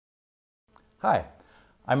Hi,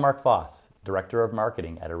 I'm Mark Voss, Director of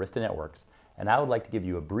Marketing at Arista Networks, and I would like to give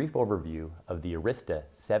you a brief overview of the Arista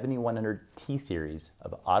 7100T series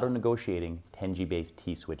of auto-negotiating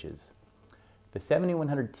 10GBASE-T switches. The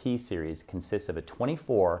 7100T series consists of a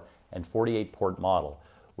 24 and 48 port model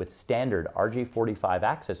with standard RJ45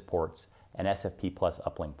 access ports and SFP+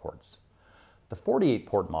 uplink ports. The 48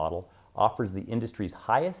 port model offers the industry's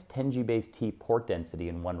highest 10GBASE-T port density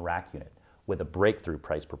in one rack unit with a breakthrough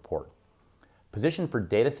price per port. Positioned for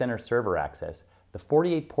data center server access, the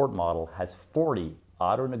 48 port model has 40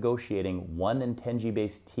 auto-negotiating 1 and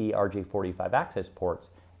 10GBASE-T RJ45 access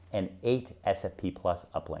ports and 8 SFP+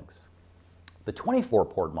 uplinks. The 24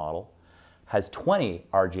 port model has 20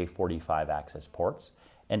 RJ45 access ports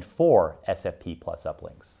and 4 SFP+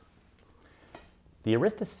 uplinks. The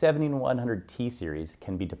Arista 7100T series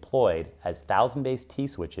can be deployed as 1000BASE-T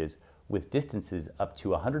switches with distances up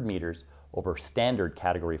to 100 meters over standard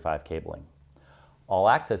Category 5 cabling. All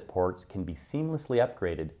access ports can be seamlessly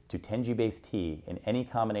upgraded to 10GBASE-T in any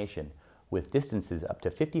combination with distances up to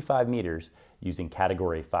 55 meters using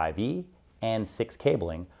Category 5E and 6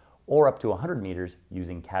 cabling, or up to 100 meters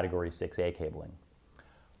using Category 6A cabling.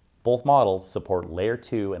 Both models support Layer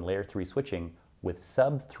 2 and Layer 3 switching with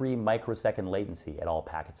sub-3 microsecond latency at all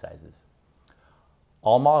packet sizes.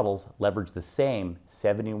 All models leverage the same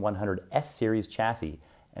 7100S series chassis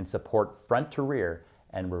and support front-to-rear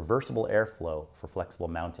and reversible airflow for flexible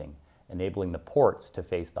mounting, enabling the ports to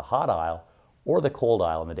face the hot aisle or the cold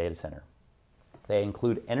aisle in the data center. They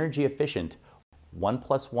include energy-efficient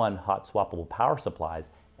 1+1 hot-swappable power supplies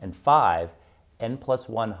and 5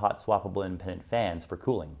 N+1 hot-swappable independent fans for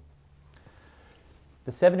cooling.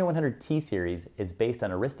 The 7100T series is based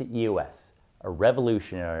on Arista EOS, a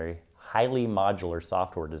revolutionary, highly modular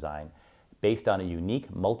software design based on a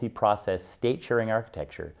unique multi-process state-sharing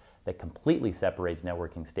architecture that completely separates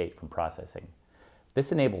networking state from processing.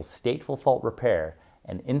 This enables stateful fault repair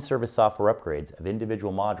and in-service software upgrades of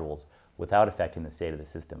individual modules without affecting the state of the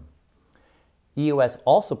system. EOS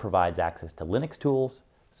also provides access to Linux tools,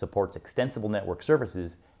 supports extensible network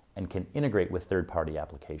services, and can integrate with third-party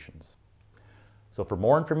applications. So for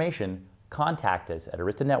more information, contact us at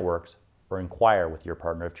Arista Networks or inquire with your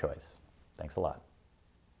partner of choice. Thanks a lot.